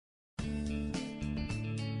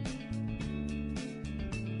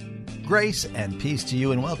Grace and peace to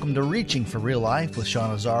you, and welcome to Reaching for Real Life with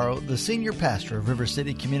Sean Azzaro, the senior pastor of River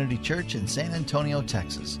City Community Church in San Antonio,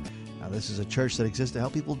 Texas. Now, this is a church that exists to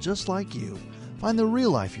help people just like you find the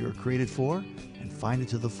real life you were created for and find it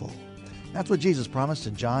to the full. That's what Jesus promised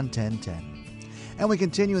in John 10:10. And we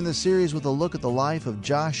continue in this series with a look at the life of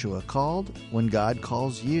Joshua, called When God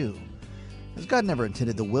Calls You. As God never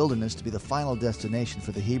intended the wilderness to be the final destination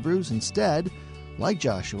for the Hebrews, instead, like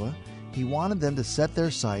Joshua, He wanted them to set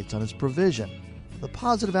their sights on His provision, with a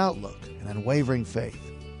positive outlook and unwavering faith.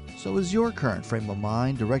 So is your current frame of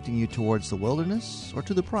mind directing you towards the wilderness or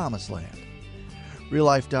to the promised land?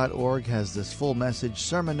 RealLife.org has this full message,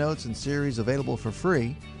 sermon notes, and series available for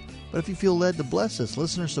free. But if you feel led to bless this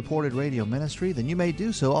listener-supported radio ministry, then you may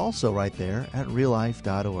do so also right there at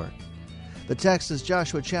RealLife.org. The text is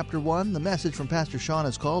Joshua chapter 1. The message from Pastor Sean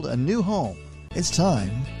is called A New Home. It's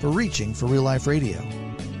time for Reaching for Real Life Radio.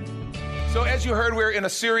 So as you heard, we're in a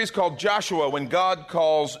series called Joshua, When God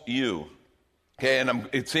Calls You. Okay, and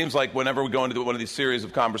it seems like whenever we go into one of these series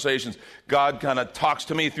of conversations, God kind of talks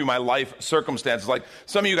to me through my life circumstances. Like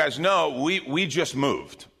some of you guys know, we just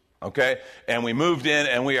moved, okay? And we moved in,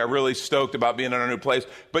 and we are really stoked about being in our new place.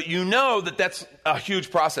 But you know that that's a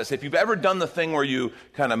huge process. If you've ever done the thing where you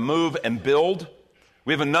kind of move and build,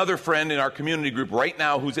 we have another friend in our community group right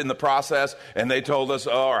now who's in the process, and they told us,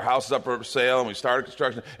 oh, our house is up for sale, and we started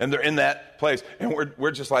construction, and they're in that place. And we're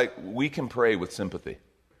just like, we can pray with sympathy.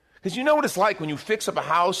 Because you know what it's like when you fix up a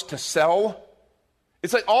house to sell?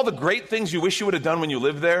 It's like all the great things you wish you would have done when you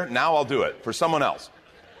lived there, now I'll do it for someone else.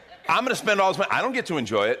 I'm going to spend all this money. I don't get to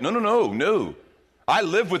enjoy it. No. I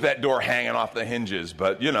live with that door hanging off the hinges,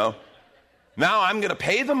 but, now I'm going to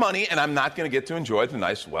pay the money, and I'm not going to get to enjoy the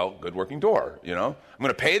nice, good working door, I'm going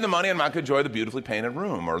to pay the money, and I'm not going to enjoy the beautifully painted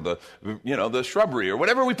room or the shrubbery or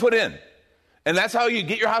whatever we put in. And that's how you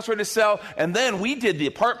get your house ready to sell. And then we did the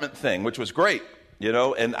apartment thing, which was great,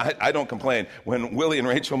 and I don't complain. When Willie and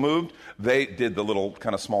Rachel moved, they did the little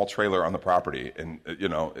kind of small trailer on the property. And,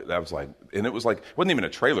 that was like, and it was like, it wasn't even a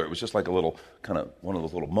trailer. It was just like a little kind of one of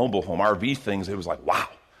those little mobile home RV things. It was like, wow,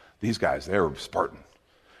 these guys, they were Spartan.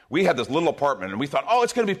 We had this little apartment, and we thought,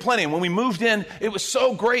 it's going to be plenty. And when we moved in, it was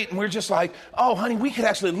so great. And we were just like, honey, we could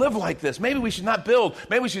actually live like this. Maybe we should not build.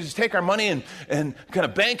 Maybe we should just take our money and kind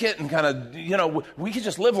of bank it and kind of, we could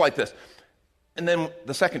just live like this. And then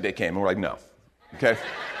the second day came, and we're like, no. Okay?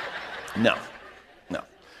 No.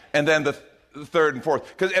 And then the third and fourth.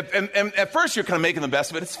 Because at first, you're kind of making the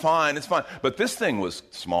best of it. It's fine. But this thing was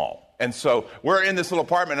small. And so we're in this little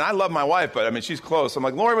apartment, and I love my wife, but, she's close. I'm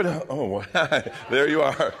like, Lori, there you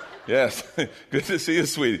are. Yes, good to see you,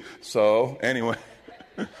 sweetie. So, anyway,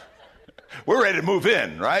 we're ready to move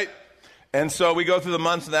in, right? And so we go through the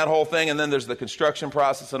months and that whole thing, and then there's the construction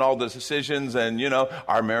process and all the decisions, and,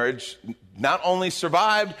 our marriage not only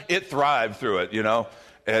survived, it thrived through it,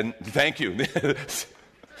 And thank you.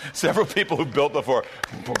 Several people who built before.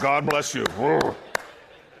 God bless you.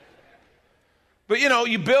 But,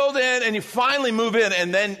 you build in and you finally move in,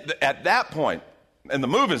 and then at that point, and the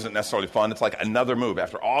move isn't necessarily fun. It's like another move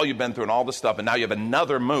after all you've been through and all this stuff, and now you have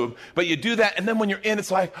another move. But you do that, and then when you're in,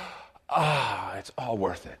 it's like, it's all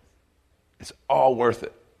worth it. It's all worth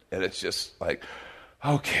it. And it's just like,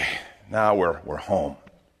 okay, now we're home.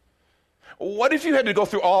 What if you had to go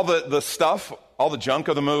through all the stuff, all the junk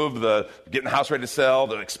of the move, the getting the house ready to sell,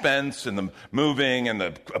 the expense, and the moving, and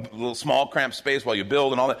the little small cramped space while you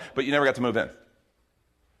build and all that, but you never got to move in?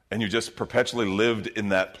 And you just perpetually lived in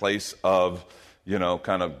that place of,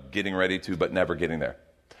 kind of getting ready to, but never getting there.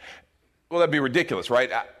 Well, that'd be ridiculous,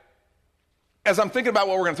 right? As I'm thinking about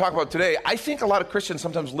what we're going to talk about today, I think a lot of Christians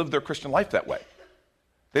sometimes live their Christian life that way.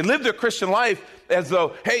 They live their Christian life as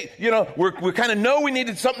though, hey, we kind of know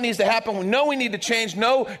something needs to happen. We know we need to change.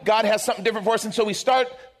 No, God has something different for us. And so we start,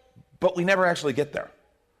 but we never actually get there.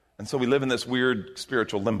 And so we live in this weird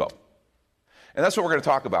spiritual limbo. And that's what we're going to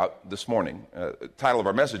talk about this morning. The title of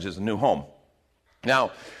our message is A New Home.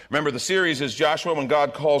 Now, remember the series is Joshua, When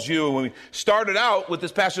God Calls You. And we started out with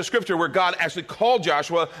this passage of scripture where God actually called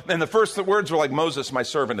Joshua, and the first words were like, Moses, my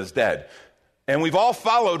servant, is dead. And we've all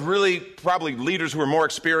followed really probably leaders who are more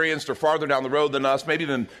experienced or farther down the road than us, maybe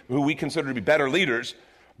even who we consider to be better leaders.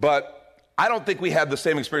 But I don't think we had the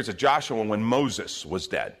same experience as Joshua when Moses was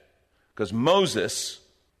dead. Because Moses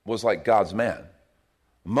was like God's man.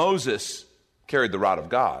 Moses carried the rod of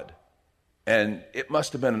God. And it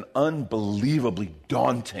must have been an unbelievably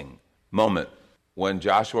daunting moment when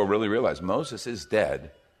Joshua really realized Moses is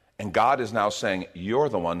dead, and God is now saying, you're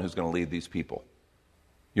the one who's going to lead these people.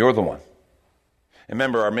 You're the one. And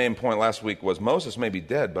remember, our main point last week was Moses may be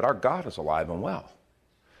dead, but our God is alive and well.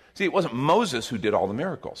 See, it wasn't Moses who did all the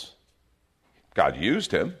miracles. God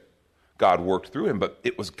used him. God worked through him, but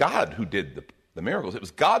it was God who did the miracles. It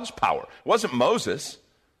was God's power. It wasn't Moses.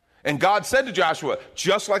 And God said to Joshua,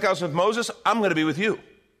 just like I was with Moses, I'm going to be with you.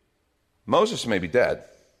 Moses may be dead,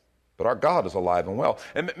 but our God is alive and well.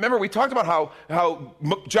 And remember, we talked about how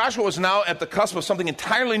Joshua was now at the cusp of something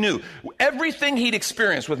entirely new. Everything he'd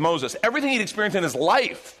experienced with Moses, everything he'd experienced in his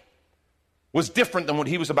life was different than what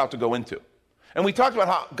he was about to go into. And we talked about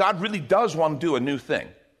how God really does want to do a new thing,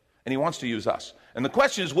 and he wants to use us. And the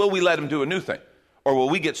question is, will we let him do a new thing? Or will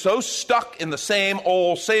we get so stuck in the same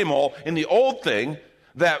old, in the old thing,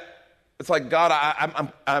 that it's like, God,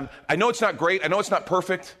 I know it's not great, I know it's not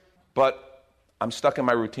perfect, but I'm stuck in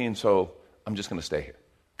my routine, so I'm just going to stay here.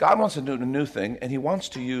 God wants to do a new thing, and he wants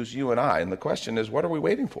to use you and I. And the question is, what are we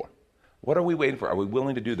waiting for? What are we waiting for? Are we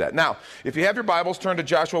willing to do that? Now, if you have your Bibles, turn to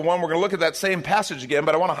Joshua 1. We're going to look at that same passage again,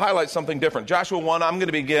 but I want to highlight something different. Joshua 1, I'm going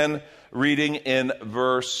to begin reading in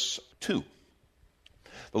verse 2.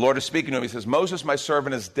 The Lord is speaking to him. He says, Moses, my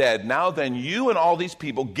servant, is dead. Now then, you and all these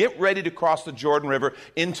people get ready to cross the Jordan River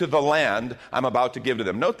into the land I'm about to give to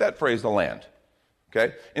them. Note that phrase, the land.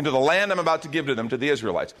 Okay? Into the land I'm about to give to them, to the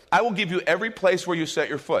Israelites. I will give you every place where you set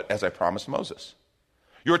your foot, as I promised Moses.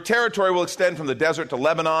 Your territory will extend from the desert to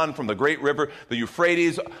Lebanon, from the great river, the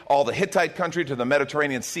Euphrates, all the Hittite country to the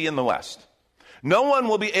Mediterranean Sea in the west. No one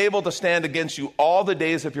will be able to stand against you all the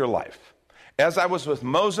days of your life. As I was with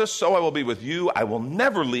Moses, so I will be with you. I will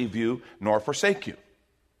never leave you nor forsake you.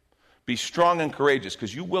 Be strong and courageous,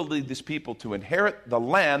 because you will lead these people to inherit the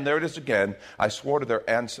land, there it is again, I swore to their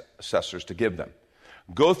ancestors to give them.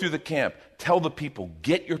 Go through the camp, tell the people,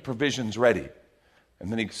 get your provisions ready.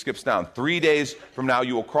 And then he skips down. 3 days from now,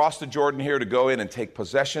 you will cross the Jordan here to go in and take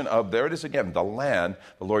possession of, there it is again, the land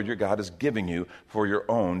the Lord your God is giving you for your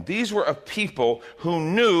own. These were a people who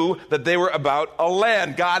knew that they were about a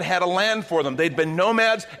land. God had a land for them. They'd been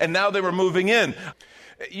nomads, and now they were moving in.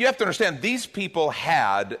 You have to understand, these people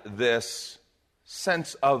had this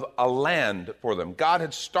sense of a land for them. God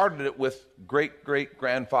had started it with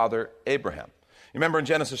great-great-grandfather Abraham. You remember in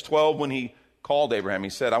Genesis 12 when he called Abraham, he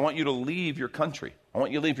said, I want you to leave your country. I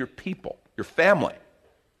want you to leave your people, your family,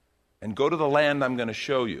 and go to the land I'm going to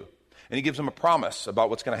show you. And he gives him a promise about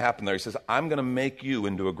what's going to happen there. He says, I'm going to make you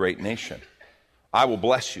into a great nation. I will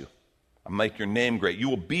bless you. I'll make your name great. You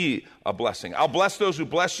will be a blessing. I'll bless those who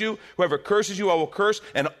bless you. Whoever curses you, I will curse.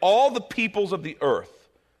 And all the peoples of the earth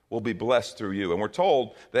will be blessed through you. And we're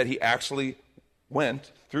told that he actually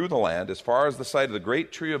went through the land as far as the site of the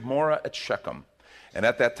great tree of Moreh at Shechem. And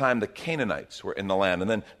at that time, the Canaanites were in the land. And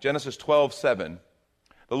then Genesis 12:7,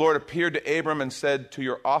 the Lord appeared to Abram and said, to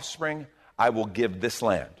your offspring, I will give this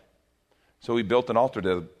land. So he built an altar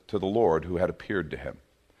to the Lord who had appeared to him.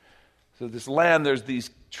 So this land, there's these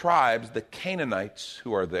tribes, the Canaanites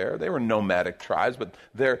who are there. They were nomadic tribes, but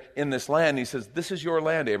they're in this land. He says, this is your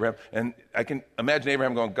land, Abraham. And I can imagine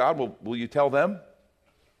Abraham going, God, will you tell them?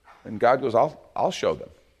 And God goes, I'll show them.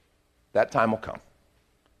 That time will come.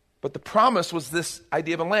 But the promise was this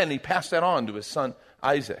idea of a land. He passed that on to his son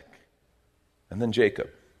Isaac, and then Jacob,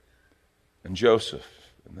 and Joseph,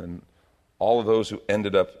 and then all of those who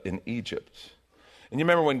ended up in Egypt. And you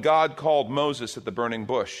remember when God called Moses at the burning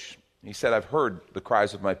bush, he said, I've heard the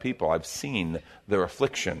cries of my people. I've seen their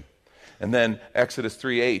affliction. And then Exodus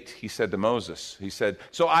 3:8, he said to Moses, he said,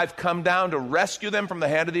 so I've come down to rescue them from the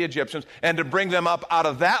hand of the Egyptians and to bring them up out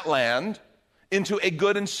of that land into a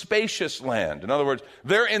good and spacious land. In other words,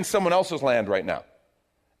 they're in someone else's land right now.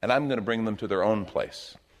 And I'm going to bring them to their own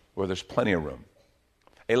place where there's plenty of room.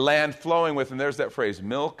 A land flowing with, and there's that phrase,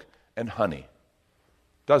 milk and honey.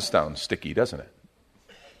 Does sound sticky, doesn't it?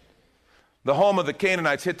 The home of the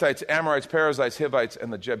Canaanites, Hittites, Amorites, Perizzites, Hivites,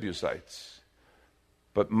 and the Jebusites.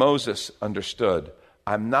 But Moses understood,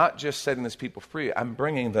 I'm not just setting this people free, I'm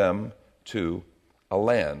bringing them to a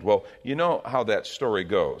land. Well, you know how that story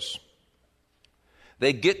goes.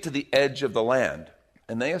 They get to the edge of the land,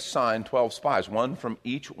 and they assign 12 spies, one from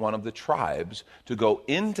each one of the tribes, to go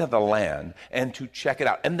into the land and to check it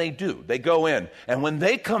out. And they do. They go in. And when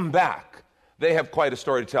they come back, they have quite a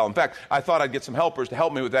story to tell. In fact, I thought I'd get some helpers to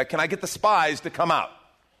help me with that. Can I get the spies to come out?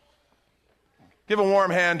 Give a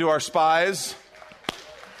warm hand to our spies.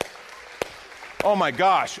 Oh my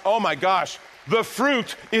gosh. The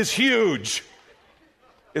fruit is huge.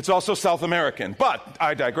 It's also South American, but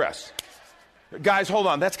I digress. Guys, hold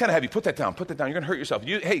on. That's kind of heavy. Put that down. You're going to hurt yourself.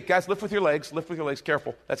 Hey, guys, lift with your legs.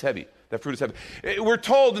 Careful. That's heavy. That fruit is heavy. We're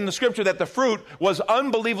told in the scripture that the fruit was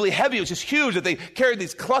unbelievably heavy. It was just huge, that they carried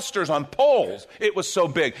these clusters on poles. It was so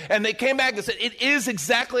big. And they came back and said, it is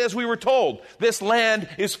exactly as we were told. This land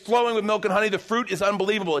is flowing with milk and honey. The fruit is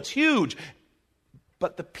unbelievable. It's huge.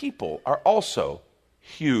 But the people are also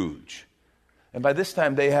huge. And by this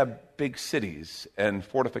time, they have big cities and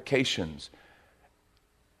fortifications.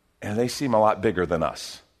 And they seem a lot bigger than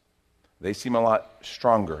us. They seem a lot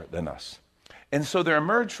stronger than us. And so there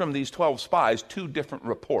emerged from these 12 spies 2 different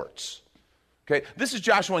reports. Okay, this is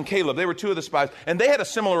Joshua and Caleb. They were 2 of the spies, and they had a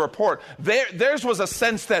similar report. Theirs was a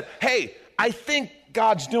sense that, hey, I think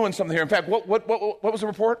God's doing something here. In fact, what was the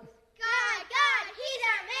report? God, he's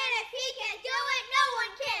our man. If he can't do it, no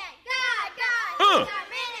one can. God, he's our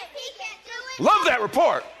man. If he can't do it, love that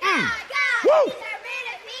report. God, Woo! he's our man.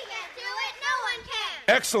 If he can't do it, no one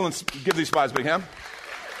can. Excellent. Give these spies a big hand.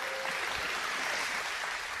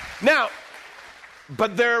 Now,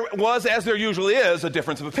 but there was, as there usually is, a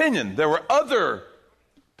difference of opinion. There were other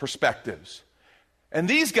perspectives. And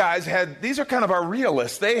these guys these are kind of our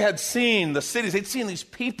realists. They had seen the cities, they'd seen these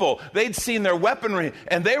people, they'd seen their weaponry,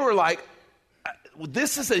 and they were like,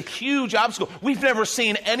 this is a huge obstacle. We've never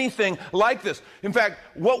seen anything like this. In fact,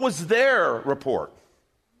 what was their report?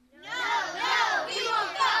 No, we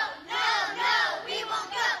won't go. No, we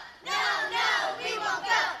won't go. No, we won't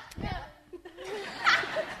go.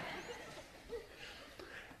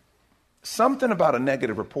 Something about a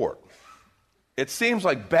negative report. It seems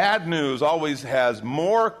like bad news always has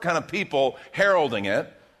more kind of people heralding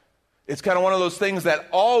it. It's kind of one of those things that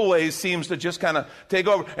always seems to just kind of take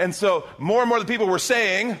over. And so more and more the people were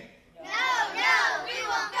saying, No, we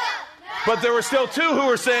won't go. No, but there were still 2 who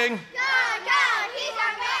were saying, God, he's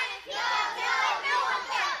our man. If he can't do it, no one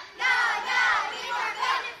can. God, he's our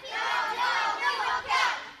man. If he can't do it, no one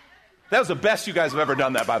can. that was the best you guys have ever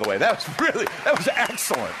done that, by the way. That was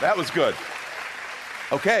excellent. That was good.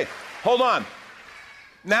 Okay, hold on.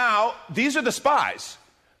 Now, these are the spies.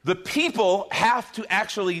 The people have to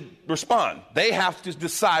actually respond. They have to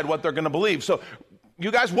decide what they're going to believe. So,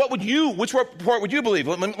 you guys, which report would you believe?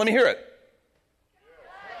 Let me hear it.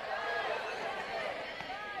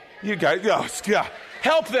 You guys, yeah.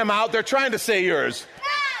 Help them out. They're trying to say yours. God,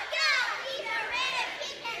 he's our man. If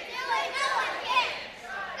he can't do it, no one can.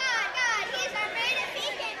 God, he's our man. If he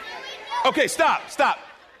can't do it, no one can. Okay, stop.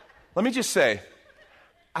 Let me just say,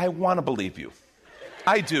 I want to believe you.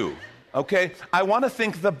 I do. Okay? I want to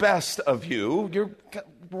think the best of you.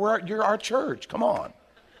 You're our church. Come on.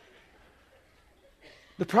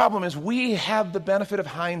 The problem is we have the benefit of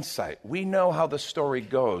hindsight. We know how the story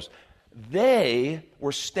goes. They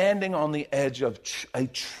were standing on the edge of a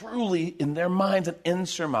truly, in their minds, an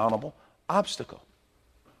insurmountable obstacle.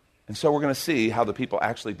 And so we're going to see how the people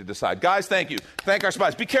actually did decide. Guys, thank you. Thank our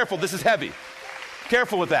spies. Be careful. This is heavy.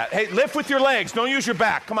 Careful with that. Hey, lift with your legs. Don't use your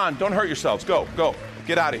back. Come on. Don't hurt yourselves. Go.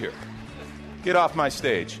 Get out of here. Get off my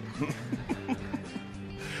stage.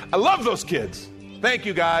 I love those kids. Thank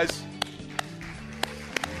you, guys.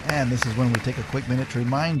 And this is when we take a quick minute to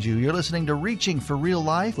remind you you're listening to Reaching for Real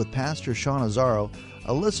Life with Pastor Sean Azzaro,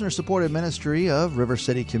 a listener-supported ministry of River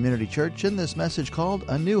City Community Church, in this message called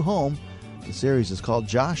A New Home. The series is called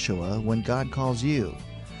Joshua, When God Calls You,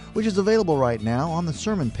 which is available right now on the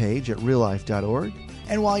sermon page at reallife.org.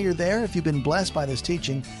 And while you're there, if you've been blessed by this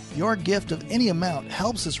teaching, your gift of any amount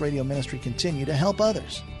helps this radio ministry continue to help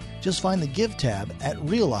others. Just find the Give tab at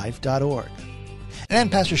reallife.org.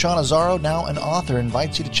 And Pastor Sean Azzaro, now an author,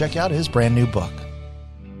 invites you to check out his brand new book.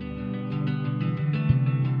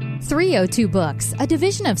 302 Books, a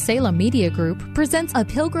division of Salem Media Group, presents A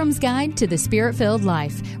Pilgrim's Guide to the Spirit-Filled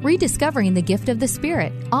Life, Rediscovering the Gift of the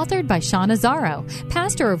Spirit, authored by Sean Azzaro,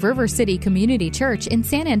 pastor of River City Community Church in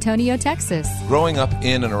San Antonio, Texas. Growing up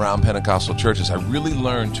in and around Pentecostal churches, I really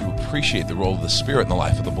learned to appreciate the role of the Spirit in the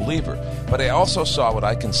life of the believer. But I also saw what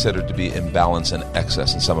I considered to be imbalance and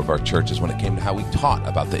excess in some of our churches when it came to how we taught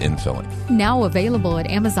about the infilling. Now available at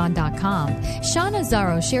Amazon.com, Sean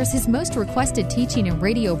Azzaro shares his most requested teaching and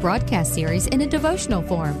radio broadcast series in a devotional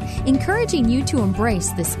form, encouraging you to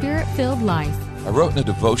embrace the Spirit-filled life. I wrote in a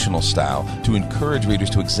devotional style to encourage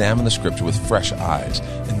readers to examine the Scripture with fresh eyes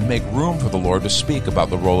and make room for the Lord to speak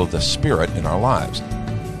about the role of the Spirit in our lives.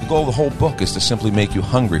 The goal of the whole book is to simply make you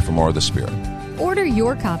hungry for more of the Spirit. Order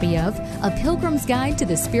your copy of A Pilgrim's Guide to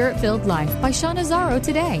the Spirit-Filled Life by Sean Azzaro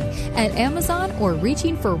today at Amazon or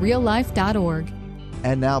reachingforreallife.org.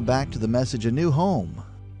 And now back to the message, A New Home.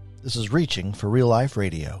 This is Reaching for Real Life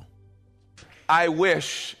Radio. I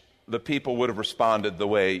wish the people would have responded the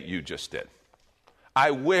way you just did.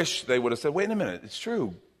 I wish they would have said, wait a minute, it's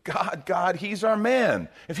true. God, he's our man.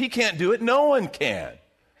 If he can't do it, no one can.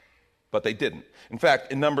 But they didn't. In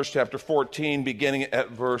fact, in Numbers chapter 14, beginning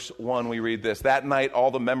at verse 1, we read this. That night,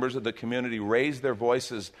 all the members of the community raised their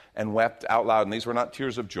voices and wept out loud. And these were not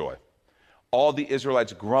tears of joy. All the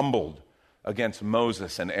Israelites grumbled against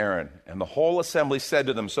Moses and Aaron. And the whole assembly said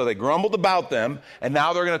to them, so they grumbled about them, and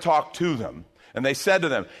now they're going to talk to them. And they said to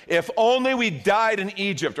them, if only we died in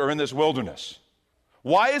Egypt or in this wilderness.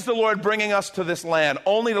 Why is the Lord bringing us to this land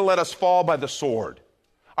only to let us fall by the sword?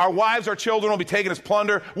 Our wives, our children will be taken as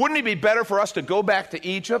plunder. Wouldn't it be better for us to go back to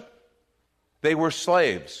Egypt? They were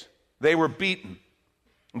slaves. They were beaten.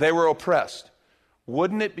 They were oppressed.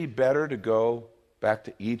 Wouldn't it be better to go back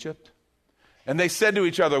to Egypt? And they said to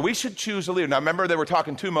each other, we should choose a leader. Now remember, they were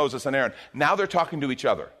talking to Moses and Aaron. Now they're talking to each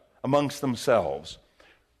other amongst themselves.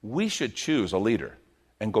 We should choose a leader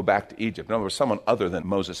and go back to Egypt. In other words, someone other than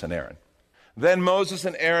Moses and Aaron. Then Moses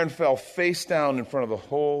and Aaron fell face down in front of the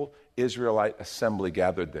whole Israelite assembly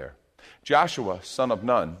gathered there. Joshua, son of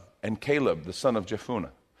Nun, and Caleb, the son of Jephunneh,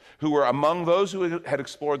 who were among those who had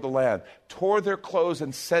explored the land, tore their clothes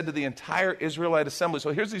and said to the entire Israelite assembly.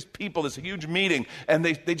 So here's these people, this huge meeting, and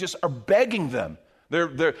they just are begging them.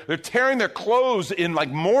 They're tearing their clothes in like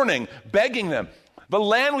mourning, begging them. The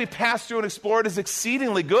land we passed through and explored is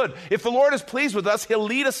exceedingly good. If the Lord is pleased with us, he'll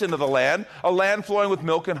lead us into the land, a land flowing with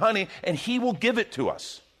milk and honey, and he will give it to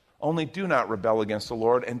us. Only do not rebel against the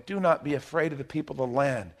Lord, and do not be afraid of the people of the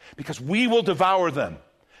land, because we will devour them.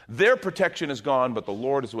 Their protection is gone, but the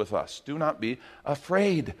Lord is with us. Do not be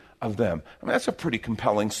afraid of them. I mean, that's a pretty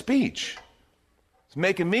compelling speech. It's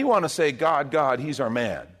making me want to say, God, he's our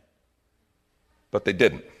man. But they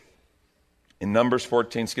didn't. In Numbers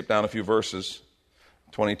 14, skip down a few verses,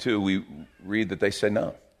 22, we read that they say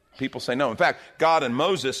no. People say no. In fact, God and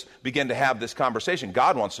Moses begin to have this conversation.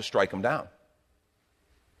 God wants to strike them down.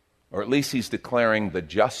 Or at least he's declaring the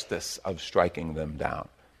justice of striking them down.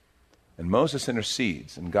 And Moses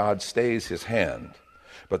intercedes, and God stays his hand.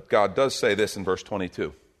 But God does say this in verse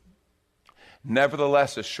 22.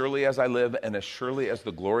 Nevertheless, as surely as I live, and as surely as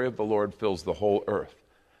the glory of the Lord fills the whole earth,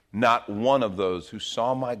 not one of those who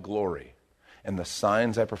saw my glory and the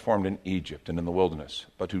signs I performed in Egypt and in the wilderness,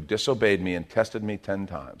 but who disobeyed me and tested me 10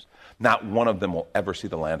 times, not one of them will ever see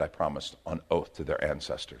the land I promised on oath to their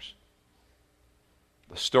ancestors.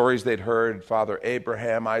 The stories they'd heard, Father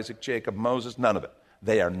Abraham, Isaac, Jacob, Moses, none of it.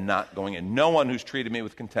 They are not going in. No one who's treated me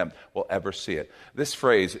with contempt will ever see it. This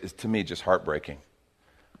phrase is, to me, just heartbreaking.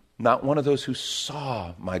 Not one of those who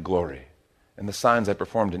saw my glory and the signs I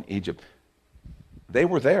performed in Egypt. They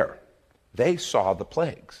were there. They saw the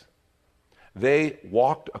plagues. They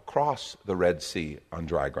walked across the Red Sea on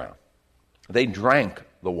dry ground. They drank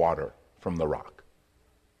the water from the rock.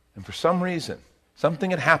 And for some reason, something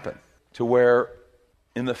had happened to where,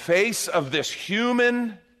 in the face of this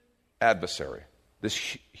human adversary, this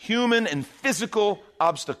human and physical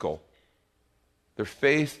obstacle, their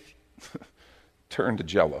faith turned to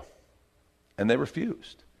jello. And they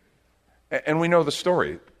refused. And we know the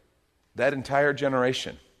story. That entire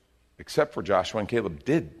generation, except for Joshua and Caleb,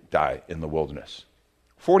 did die in the wilderness.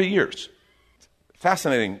 40 years.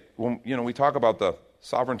 Fascinating. When we talk about the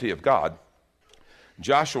sovereignty of God,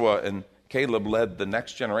 Joshua and Caleb led the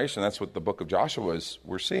next generation. That's what the book of Joshua is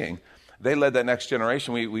we're seeing. They led that next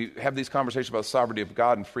generation. We have these conversations about the sovereignty of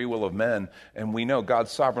God and free will of men, and we know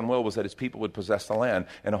God's sovereign will was that his people would possess the land,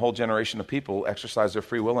 and a whole generation of people exercised their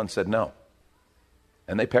free will and said no.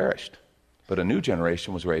 And they perished. But a new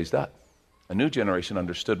generation was raised up. A new generation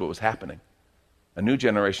understood what was happening. A new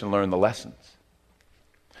generation learned the lessons.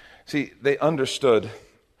 See, they understood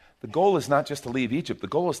the goal is not just to leave Egypt. The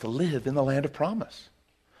goal is to live in the land of promise.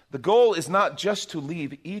 The goal is not just to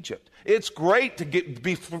leave Egypt. It's great to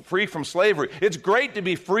be free from slavery. It's great to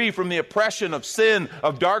be free from the oppression of sin,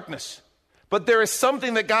 of darkness. But there is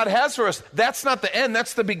something that God has for us. That's not the end.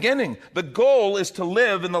 That's the beginning. The goal is to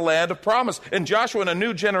live in the land of promise. And Joshua and a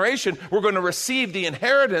new generation, we're going to receive the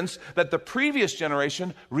inheritance that the previous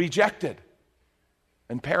generation rejected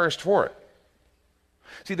and perished for it.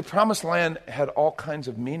 See, the promised land had all kinds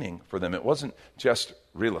of meaning for them. It wasn't just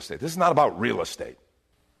real estate. This is not about real estate.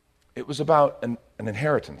 It was about an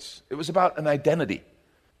inheritance. It was about an identity.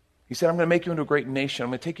 He said, I'm going to make you into a great nation.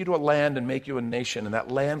 I'm going to take you to a land and make you a nation. And that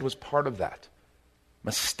land was part of that. I'm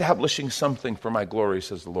establishing something for my glory,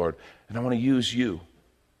 says the Lord. And I want to use you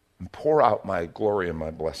and pour out my glory and my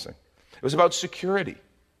blessing. It was about security.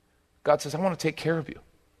 God says, I want to take care of you.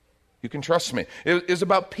 You can trust me. It was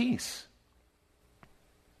about peace.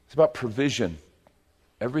 It's about provision.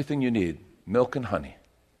 Everything you need, milk and honey.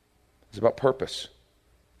 It's about purpose.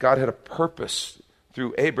 God had a purpose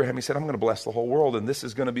through Abraham. He said, I'm going to bless the whole world, and this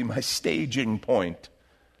is going to be my staging point.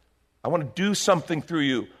 I want to do something through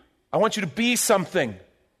you. I want you to be something.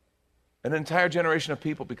 An entire generation of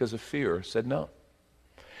people, because of fear, said no.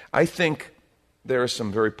 I think there is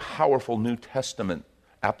some very powerful New Testament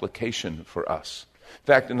application for us. In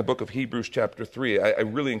fact, in the book of Hebrews chapter 3, I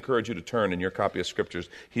really encourage you to turn in your copy of Scriptures,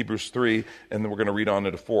 Hebrews 3, and then we're going to read on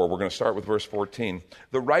into 4. We're going to start with verse 14.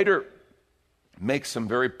 The writer makes some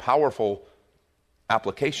very powerful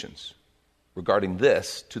applications regarding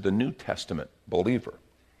this to the New Testament believer.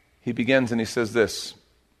 He begins and he says this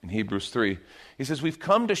in Hebrews 3. He says, we've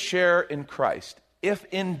come to share in Christ if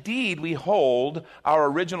indeed we hold our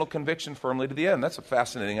original conviction firmly to the end. That's a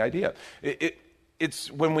fascinating idea.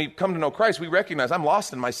 It's when we come to know Christ, we recognize I'm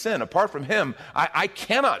lost in my sin. Apart from him, I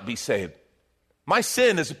cannot be saved. My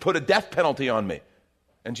sin has put a death penalty on me.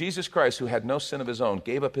 And Jesus Christ, who had no sin of his own,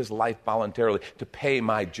 gave up his life voluntarily to pay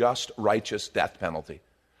my just, righteous death penalty.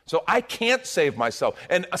 So I can't save myself.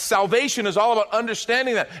 And salvation is all about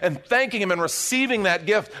understanding that and thanking him and receiving that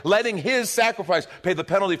gift, letting his sacrifice pay the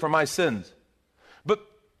penalty for my sins.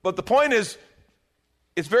 But the point is,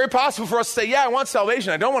 it's very possible for us to say, yeah, I want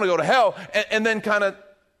salvation. I don't want to go to hell. And then kind of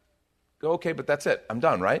go, okay, but that's it. I'm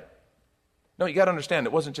done, right? No, you got to understand,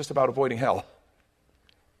 it wasn't just about avoiding hell.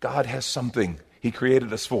 God has something he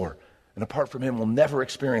created us for. And apart from him, we'll never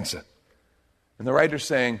experience it. And the writer's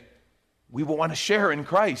saying, we will want to share in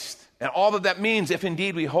Christ. And all that means, if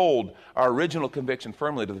indeed we hold our original conviction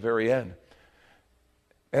firmly to the very end.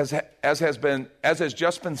 As has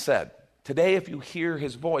just been said, today, if you hear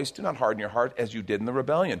his voice, do not harden your heart as you did in the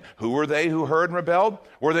rebellion. Who were they who heard and rebelled?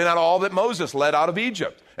 Were they not all that Moses led out of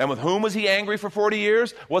Egypt? And with whom was he angry for 40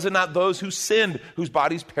 years? Was it not those who sinned, whose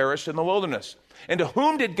bodies perished in the wilderness? And to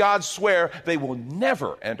whom did God swear they will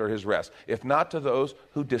never enter his rest, if not to those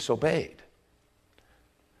who disobeyed?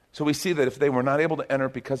 So we see that if they were not able to enter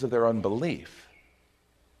because of their unbelief,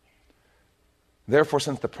 therefore,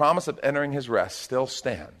 since the promise of entering his rest still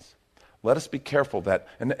stands, let us be careful that,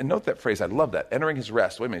 and note that phrase, I love that, entering his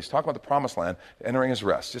rest. Wait a minute, he's talking about the promised land, entering his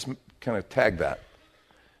rest. Just kind of tag that.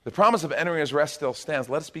 The promise of entering his rest still stands.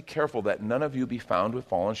 Let us be careful that none of you be found with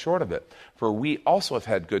fallen short of it. For we also have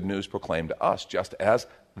had good news proclaimed to us, just as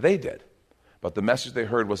they did. But the message they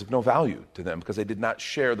heard was of no value to them, because they did not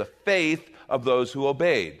share the faith of those who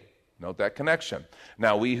obeyed. Note that connection.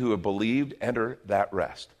 Now we who have believed enter that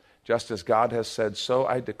rest. Just as God has said, so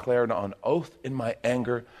I declared on oath in my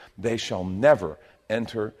anger, they shall never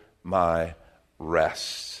enter my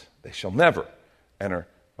rest. They shall never enter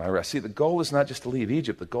my rest. See, the goal is not just to leave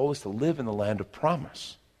Egypt. The goal is to live in the land of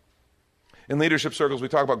promise. In leadership circles, we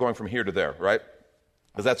talk about going from here to there, right?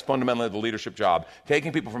 Because that's fundamentally the leadership job.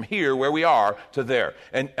 Taking people from here, where we are, to there.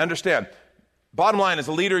 And understand, bottom line, as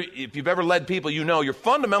a leader, if you've ever led people, you know you're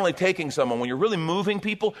fundamentally taking someone, when you're really moving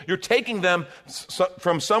people, you're taking them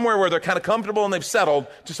from somewhere where they're kind of comfortable and they've settled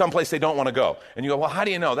to someplace they don't want to go. And you go, well, how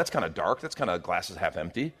do you know? That's kind of dark. That's kind of glasses half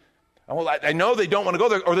empty. Well, I know they don't want to go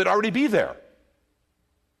there or they'd already be there.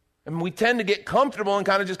 And we tend to get comfortable and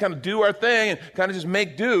kind of do our thing and kind of just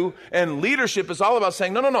make do. And leadership is all about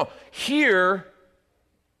saying, no. Here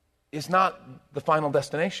is not the final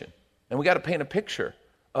destination. And we got to paint a picture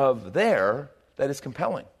of there that is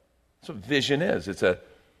compelling. That's what vision is. It's a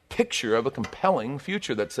picture of a compelling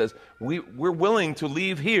future that says we're willing to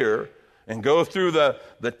leave here and go through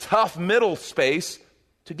the tough middle space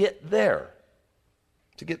to get there.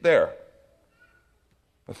 To get there.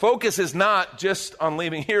 The focus is not just on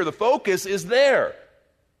leaving here. The focus is there.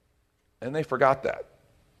 And they forgot that.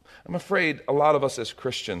 I'm afraid a lot of us as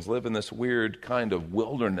Christians live in this weird kind of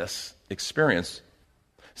wilderness experience,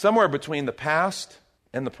 somewhere between the past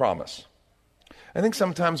and the promise. I think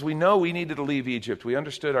sometimes we know we needed to leave Egypt. We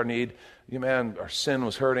understood our need. Man, our sin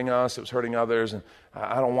was hurting us. It was hurting others. And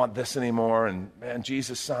I don't want this anymore. And man,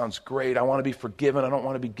 Jesus sounds great. I want to be forgiven. I don't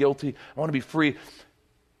want to be guilty. I want to be free.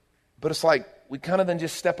 But it's like we kind of then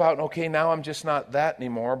just step out and, okay, now I'm just not that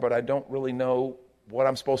anymore, but I don't really know what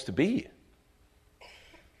I'm supposed to be.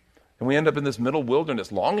 And we end up in this middle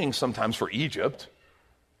wilderness, longing sometimes for Egypt.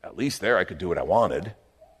 At least there I could do what I wanted.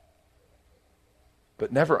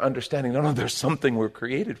 But never understanding, no, there's something we're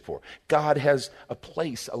created for. God has a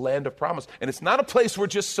place, a land of promise. And it's not a place we're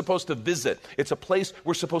just supposed to visit. It's a place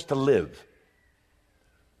we're supposed to live.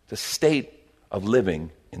 It's a state of living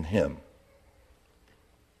in Him.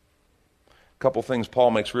 A couple things Paul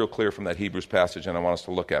makes real clear from that Hebrews passage, and I want us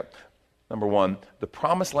to look at. Number one, the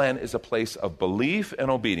promised land is a place of belief and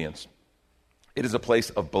obedience. It is a place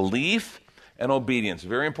of belief and obedience.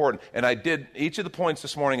 Very important. And each of the points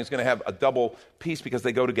this morning is going to have a double piece because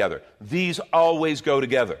they go together. These always go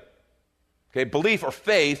together. Okay, belief or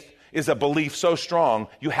faith is a belief so strong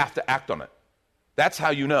you have to act on it. That's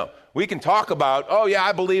how you know. We can talk about, oh yeah,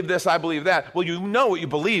 I believe this, I believe that. Well, you know what you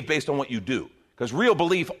believe based on what you do. Because real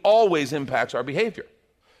belief always impacts our behavior.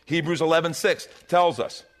 Hebrews 11:6 tells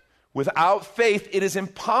us, without faith, it is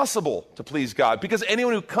impossible to please God, because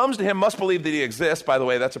anyone who comes to Him must believe that He exists. By the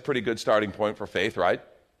way, that's a pretty good starting point for faith, right?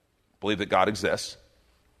 Believe that God exists.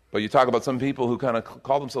 But you talk about some people who kind of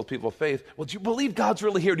call themselves people of faith. Well, do you believe God's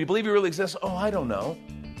really here? Do you believe he really exists? Oh, I don't know.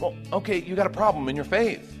 Well, okay, you got a problem in your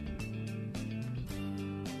faith.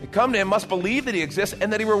 They come to him, must believe that he exists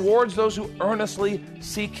and that he rewards those who earnestly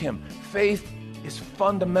seek him. Faith is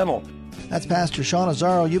fundamental. That's Pastor Sean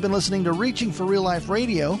Azzaro. You've been listening to Reaching for Real Life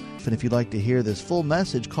Radio. And if you'd like to hear this full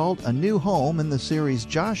message called A New Home in the series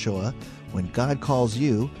Joshua, When God Calls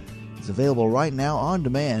You, it's available right now on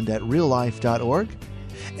demand at reallife.org.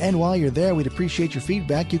 And while you're there, we'd appreciate your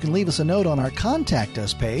feedback. You can leave us a note on our Contact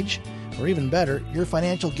Us page. Or even better, your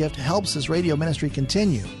financial gift helps this radio ministry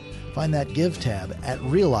continue. Find that Give tab at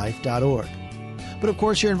reallife.org. But of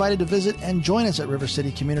course, you're invited to visit and join us at River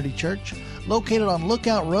City Community Church, located on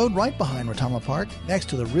Lookout Road right behind Rotama Park, next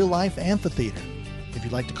to the Real Life Amphitheater. If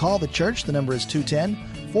you'd like to call the church, the number is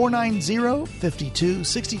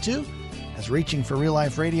 210-490-5262. As Reaching for Real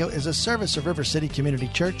Life Radio is a service of River City Community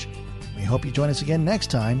Church. We hope you join us again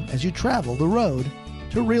next time as you travel the road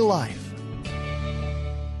to real life.